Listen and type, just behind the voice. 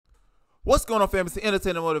What's going on, family? It's the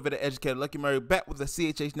entertainer, motivator, educator, Lucky Murray, back with the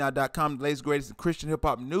chhnow.com, the latest, greatest in Christian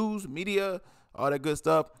hip-hop news, media, all that good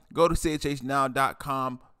stuff. Go to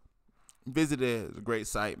chhnow.com. Visit it. It's a great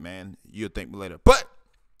site, man. You'll thank me later. But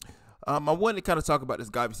I wanted to kind of talk about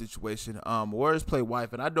this Gawvi situation. Wordsplay's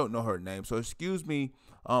wife, and I don't know her name, so excuse me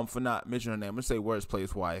for not mentioning her name. I'm going to say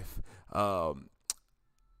Wordsplay's wife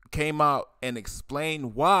came out and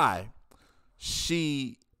explained why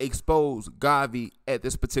she exposed Gawvi at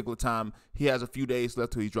this particular time. He has a few days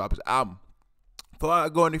left till he drops his album. Before I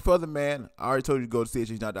go any further, man, I already told you to go to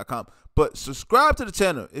chhnow.com. But subscribe to the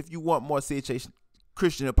channel if you want more CHH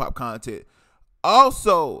Christian hip hop content.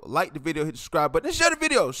 Also, like the video, hit the subscribe button, and share the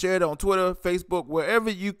video. Share it on Twitter, Facebook, wherever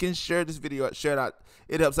you can share this video. Share it out.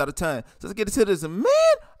 It helps out a ton. So let's get into this. Man,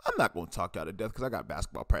 I'm not going to talk y'all to death because I got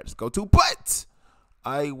basketball practice to go to. But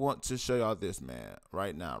I want to show y'all this, man,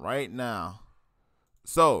 right now. Right now.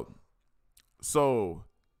 So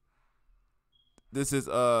this is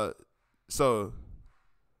so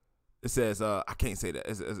it says I can't say that.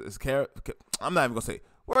 It's I'm not even gonna say it.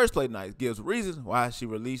 Wordplay Night gives reasons why she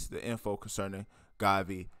released the info concerning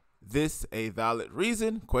Gawvi. This a valid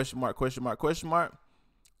reason? Question mark, question mark, question mark.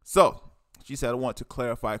 So she said, I want to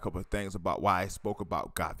clarify a couple of things about why I spoke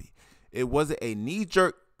about Gawvi. It wasn't a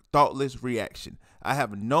knee-jerk, thoughtless reaction. I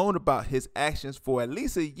have known about his actions for at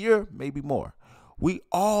least a year, maybe more. We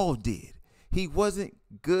all did. He wasn't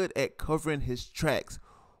good at covering his tracks.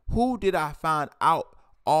 Who did I find out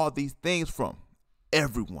all these things from?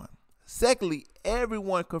 Everyone. Secondly,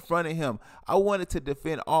 everyone confronted him. I wanted to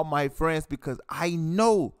defend all my friends because I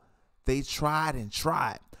know they tried and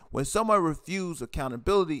tried. When someone refused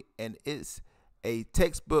accountability and it's a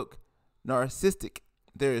textbook narcissistic,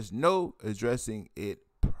 there is no addressing it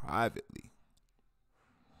privately.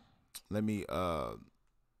 Let me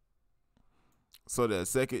so the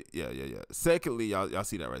second, yeah. Secondly, y'all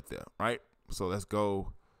see that right there, right? So let's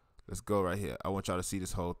go right here. I want y'all to see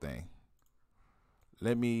this whole thing.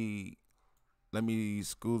 Let me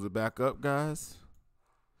squeeze it back up, guys.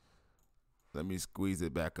 Let me squeeze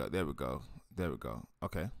it back up. There we go.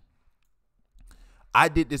 Okay. I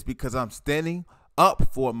did this because I'm standing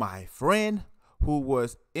up for my friend who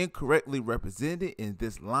was incorrectly represented in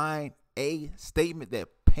this line A statement that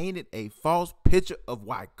painted a false picture of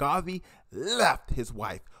why Gawvi left his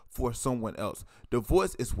wife for someone else.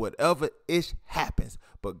 Divorce is whatever ish happens.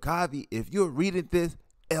 But Gawvi, if you're reading this,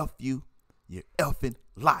 F you, you're effing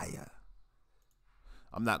liar.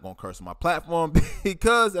 I'm not going to curse on my platform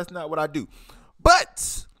because that's not what I do.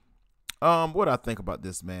 But what I think about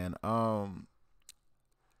this, man,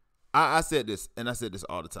 I said this, and I said this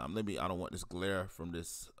all the time. I don't want this glare from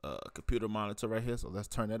this computer monitor right here, so let's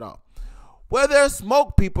turn it off. Where there's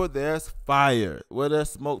smoke, people, there's fire. Where there's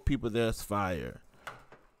smoke, people, there's fire.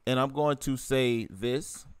 And I'm going to say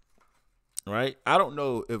this, right? I don't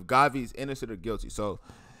know if Gawvi's innocent or guilty. So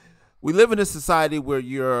we live in a society where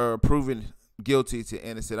you're proven guilty to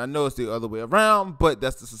innocent. I know it's the other way around, but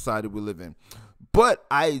that's the society we live in. But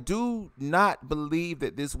I do not believe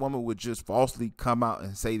that this woman would just falsely come out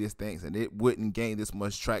and say these things, and it wouldn't gain this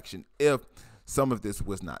much traction if some of this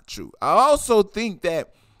was not true. I also think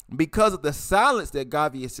that because of the silence that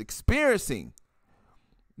Gawvi is experiencing,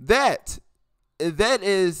 that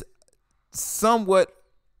is somewhat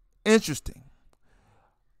interesting.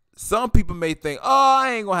 Some people may think, oh,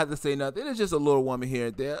 I ain't going to have to say nothing. It's just a little woman here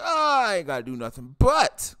and there. Oh, I ain't got to do nothing.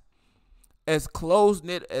 But as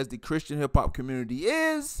close-knit as the Christian hip-hop community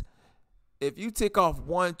is, if you tick off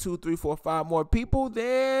 1, 2, 3, 4, 5 more people,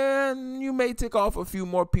 then you may tick off a few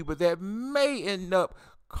more people that may end up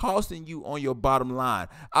costing you on your bottom line.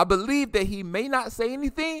 I believe that he may not say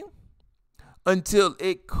anything until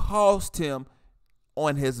it cost him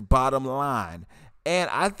on his bottom line. And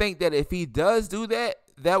I think that if he does do that,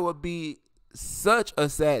 that would be such a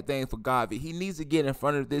sad thing for Gawvi. He needs to get in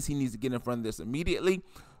front of this. He needs to get in front of this immediately.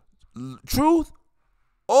 Truth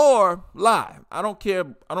or lie. I don't care.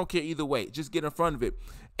 I don't care either way. Just get in front of it.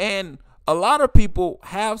 And a lot of people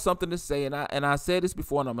have something to say, and I said this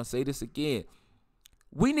before, and I'm going to say this again.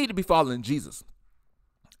 We need to be following Jesus.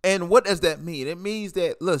 And what does that mean? It means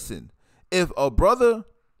that, listen, if a brother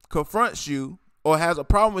confronts you or has a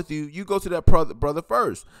problem with you, you go to that brother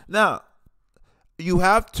first. Now, you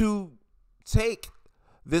have to take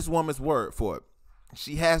this woman's word for it.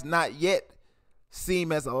 She has not yet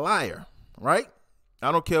seen as a liar, right?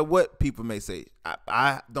 I don't care what people may say.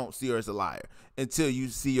 I don't see her as a liar until you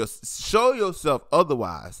show yourself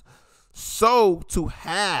otherwise. So to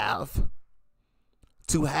have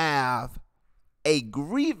a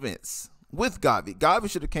grievance with Gawvi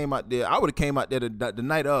should have came out there. I would have came out there the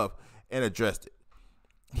night of and addressed it.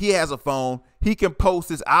 he has a phone. He can post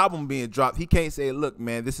his album being dropped. He can't say, look,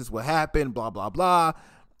 man, this is what happened, blah, blah, blah.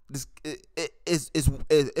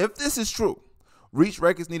 If this is true, Reach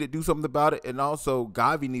Records need to do something about it, and also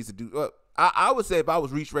Gawvi needs to do. I would say if I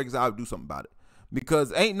was Reach Records, I would do something about it,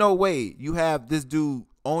 because ain't no way you have this dude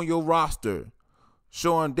on your roster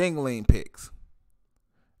showing dingling pics,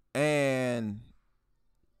 and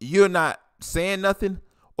you're not saying nothing,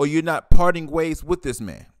 or you're not parting ways with this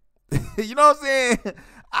man. You know what I'm saying?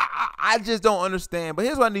 I just don't understand. But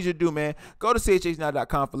here's what I need you to do, man. Go to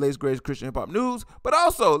chhnow.com for latest greatest Christian hip hop news. But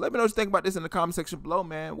also, let me know what you think about this in the comment section below,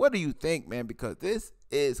 man. What do you think, man? Because this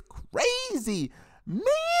is crazy, man.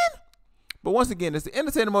 But once again, it's the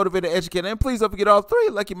entertainer, motivator, educator, and please don't forget all three.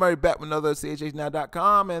 Lucky Murray back with another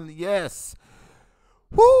chhnow.com. And yes,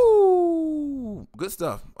 woo, good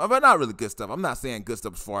stuff. But not really good stuff. I'm not saying good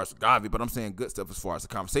stuff as far as Gawvi, but I'm saying good stuff as far as the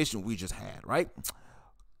conversation we just had, right?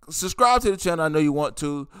 Subscribe to the channel. I know you want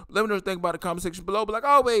to. Let me know what you think about the comment section below. But like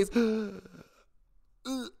always, until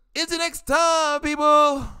next time,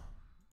 people.